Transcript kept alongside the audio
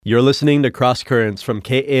You're listening to Cross Currents from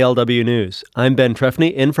KALW News. I'm Ben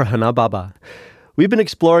Trefny, in for Hana Baba. We've been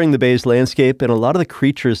exploring the bay's landscape and a lot of the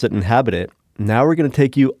creatures that inhabit it. Now we're going to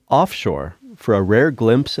take you offshore for a rare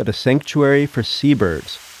glimpse at a sanctuary for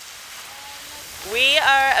seabirds. We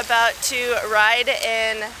are about to ride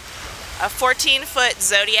in a 14-foot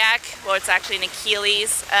Zodiac, well, it's actually an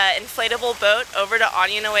Achilles, inflatable boat over to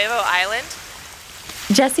Año Nuevo Island.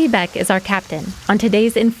 Jesse Beck is our captain on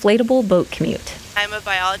today's inflatable boat commute. I'm a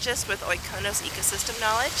biologist with Oikonos Ecosystem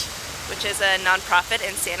Knowledge, which is a nonprofit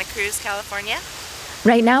in Santa Cruz, California.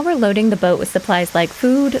 Right now we're loading the boat with supplies like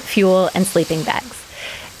food, fuel, and sleeping bags.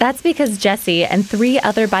 That's because Jesse and 3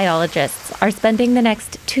 other biologists are spending the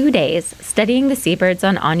next 2 days studying the seabirds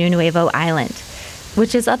on Año Nuevo Island,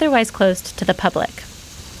 which is otherwise closed to the public.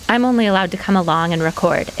 I'm only allowed to come along and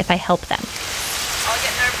record if I help them. I'll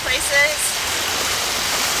get their places.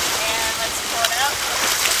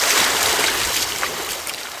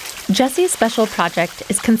 Jesse's special project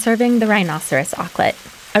is conserving the rhinoceros auklet,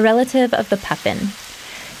 a relative of the puffin.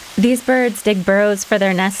 These birds dig burrows for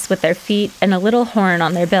their nests with their feet and a little horn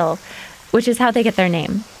on their bill, which is how they get their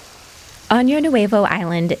name. Año Nuevo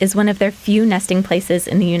Island is one of their few nesting places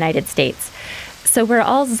in the United States, so we're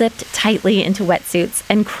all zipped tightly into wetsuits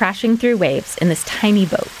and crashing through waves in this tiny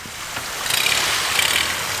boat.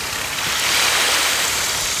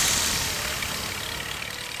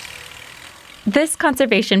 This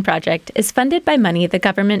conservation project is funded by money the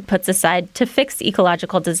government puts aside to fix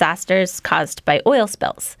ecological disasters caused by oil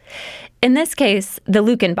spills. In this case, the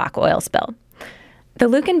Luckenbach oil spill. The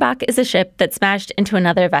Luckenbach is a ship that smashed into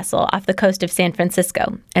another vessel off the coast of San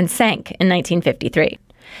Francisco and sank in 1953.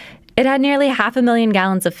 It had nearly 500,000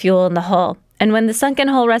 gallons of fuel in the hull, and when the sunken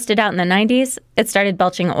hull rusted out in the 90s, it started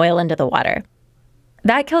belching oil into the water.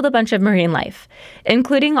 That killed a bunch of marine life,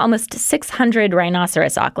 including almost 600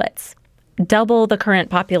 rhinoceros auklets. Double the current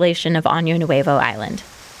population of Año Nuevo Island.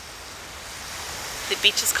 The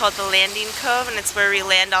beach is called the Landing Cove, and it's where we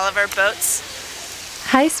land all of our boats.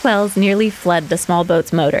 High swells nearly flood the small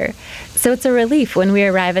boat's motor, so it's a relief when we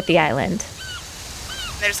arrive at the island.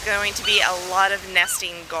 There's going to be a lot of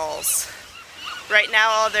nesting gulls. Right now,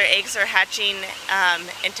 all their eggs are hatching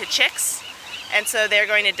into chicks, and so they're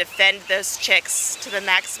going to defend those chicks to the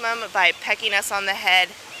maximum by pecking us on the head,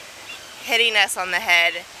 hitting us on the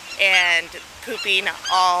head, and pooping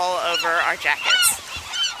all over our jackets.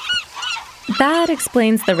 That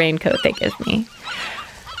explains the raincoat they give me.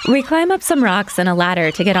 We climb up some rocks and a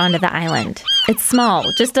ladder to get onto the island. It's small,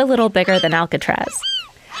 just a little bigger than Alcatraz.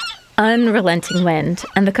 Unrelenting wind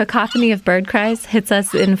and the cacophony of bird cries hits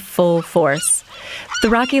us in full force. The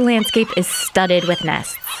rocky landscape is studded with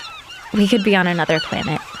nests. We could be on another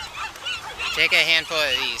planet. Take a handful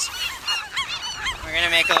of these. We're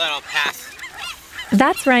gonna make a little path.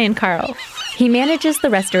 That's Ryan Carl. He manages the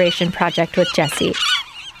restoration project with Jesse.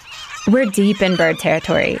 We're deep in bird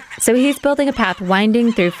territory, so he's building a path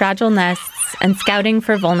winding through fragile nests and scouting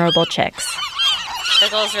for vulnerable chicks. The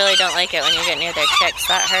gulls really don't like it when you get near their chicks.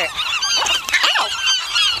 That hurt. Ow!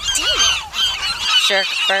 Damn it! Jerk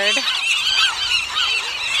bird.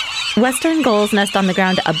 Western gulls nest on the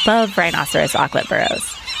ground above rhinoceros auklet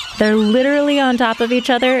burrows. They're literally on top of each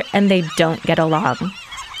other, and they don't get along.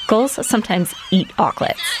 Gulls sometimes eat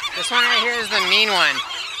auklets. This one right here is the mean one.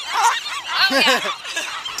 Oh, yeah.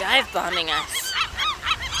 Dive bombing us.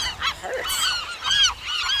 Hurts.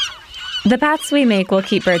 The paths we make will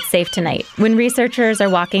keep birds safe tonight when researchers are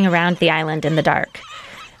walking around the island in the dark.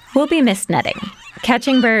 We'll be mist netting,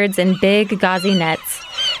 catching birds in big, gauzy nets,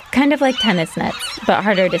 kind of like tennis nets, but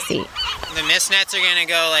harder to see. The mist nets are going to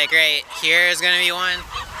go like right here is going to be one,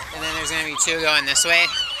 and then there's going to be 2 going this way.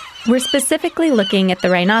 We're specifically looking at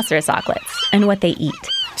the rhinoceros auklets and what they eat.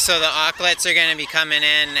 So the auklets are going to be coming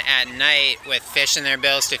in at night with fish in their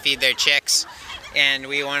bills to feed their chicks, and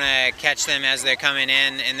we want to catch them as they're coming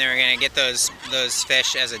in, and then we're going to get those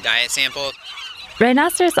fish as a diet sample.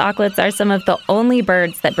 Rhinoceros auklets are some of the only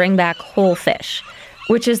birds that bring back whole fish,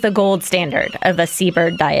 which is the gold standard of a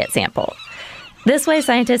seabird diet sample. This way,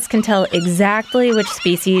 scientists can tell exactly which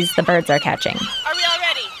species the birds are catching. Are we all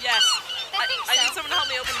ready? Yes. I need someone to help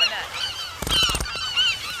me open my net.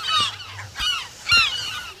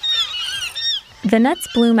 The nets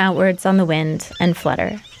bloom outwards on the wind and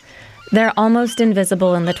flutter. They're almost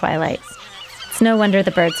invisible in the twilight. It's no wonder the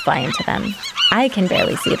birds fly into them. I can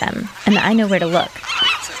barely see them, and I know where to look.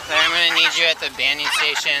 So Claire, I'm going to need you at the banding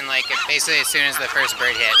station, like basically as soon as the first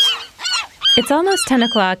bird hits. It's almost 10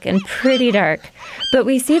 o'clock and pretty dark, but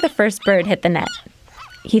we see the first bird hit the net.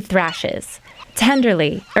 He thrashes.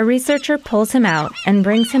 Tenderly, a researcher pulls him out and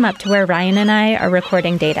brings him up to where Ryan and I are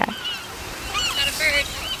recording data. Not a bird.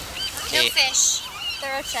 No fish.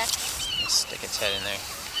 There are check. Stick its head in there.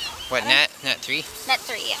 What, net? Net 3? Net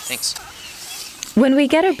 3, yes. Thanks. When we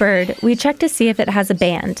get a bird, we check to see if it has a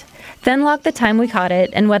band, then log the time we caught it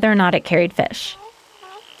and whether or not it carried fish.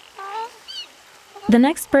 The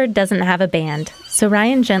next bird doesn't have a band, so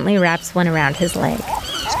Ryan gently wraps one around his leg.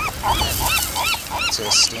 It's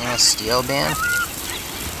a stainless steel band,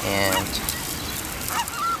 and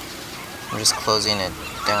I'm just closing it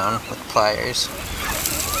down with pliers.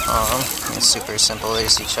 It's super simple. They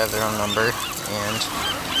just each have their own number, and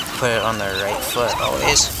put it on their right foot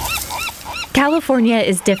always. California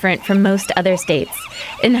is different from most other states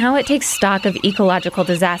in how it takes stock of ecological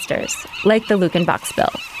disasters, like the Luckenbach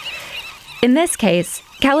spill. In this case,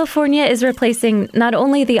 California is replacing not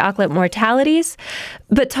only the auklet mortalities,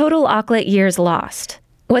 but total auklet years lost.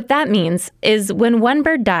 What that means is when one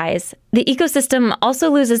bird dies, the ecosystem also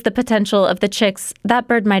loses the potential of the chicks that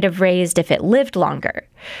bird might have raised if it lived longer.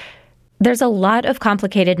 There's a lot of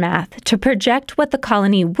complicated math to project what the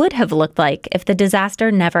colony would have looked like if the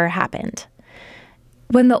disaster never happened.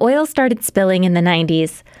 When the oil started spilling in the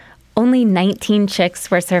 90s, only 19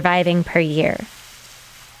 chicks were surviving per year.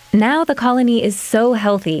 Now the colony is so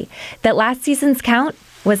healthy that last season's count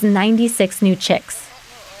was 96 new chicks,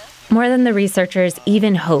 more than the researchers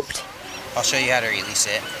even hoped. I'll show you how to release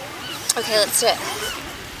it. Okay, let's do it.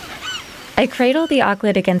 I cradle the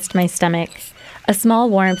auklet against my stomach, a small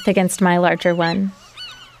warmth against my larger one.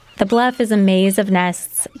 The bluff is a maze of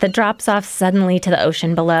nests that drops off suddenly to the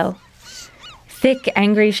ocean below. Thick,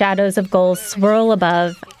 angry shadows of gulls swirl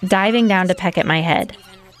above, diving down to peck at my head.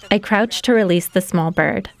 I crouch to release the small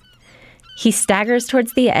bird. He staggers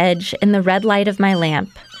towards the edge in the red light of my lamp,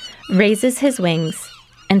 raises his wings,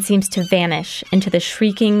 and seems to vanish into the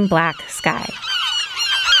shrieking black sky.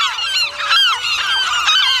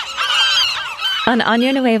 On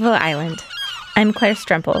Año Nuevo Island, I'm Claire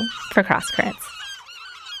Strempel for Cross Currents.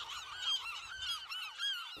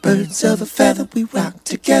 Birds of a feather, we rock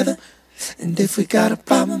together. And if we got a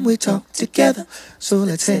problem, we talk together. So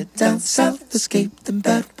let's head down south, escape the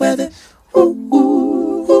bad weather. Woo,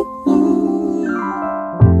 woo, woo, woo.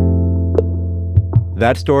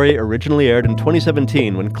 That story originally aired in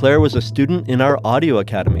 2017 when Claire was a student in our audio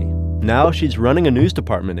academy. Now she's running a news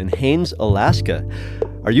department in Haines, Alaska.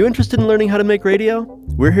 Are you interested in learning how to make radio?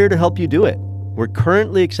 We're here to help you do it. We're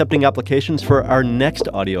currently accepting applications for our next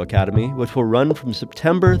audio academy, which will run from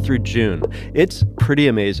September through June. It's pretty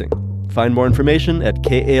amazing. Find more information at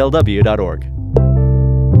kalw.org.